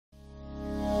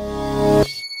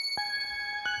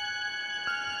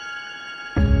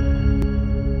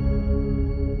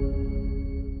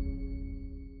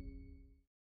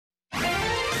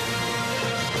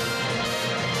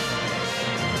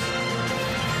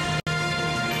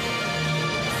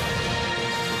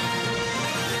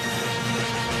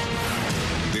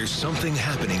something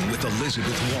happening with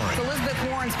Elizabeth Warren. Elizabeth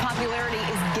Warren's popularity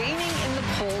is gaining in the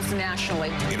polls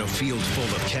nationally. In a field full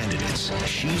of candidates,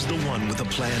 she's the one with a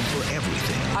plan for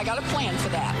everything. I got a plan for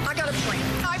that. I got a plan.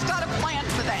 I've got a plan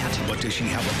for that. But does she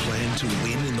have a plan to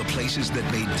win in the places that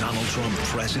made Donald Trump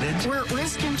president? We're at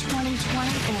risk in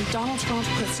 2020, and Donald Trump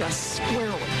puts us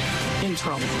squarely in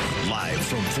trouble. Live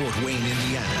from Fort Wayne,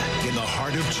 Indiana, in the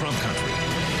heart of Trump country,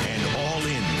 and all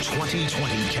in 2020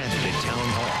 Candidate Town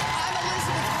Hall. I'm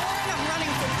Elizabeth Warren. I'm running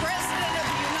for president of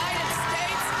the United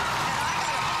States, and I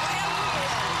got a plan to win.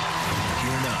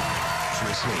 Here now,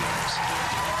 Chris Hayes.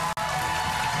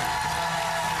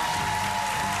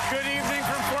 Good evening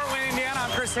from Fort Wayne, Indiana.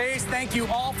 I'm Chris Hayes. Thank you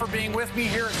all for being with me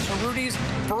here at Cerruti's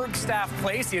Bergstaff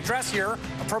Place. The address here,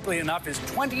 appropriately enough, is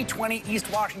 2020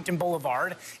 East Washington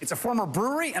Boulevard. It's a former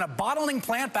brewery and a bottling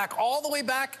plant all the way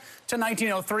back to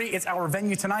 1903. It's our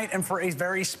venue tonight and for a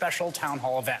very special town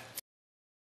hall event.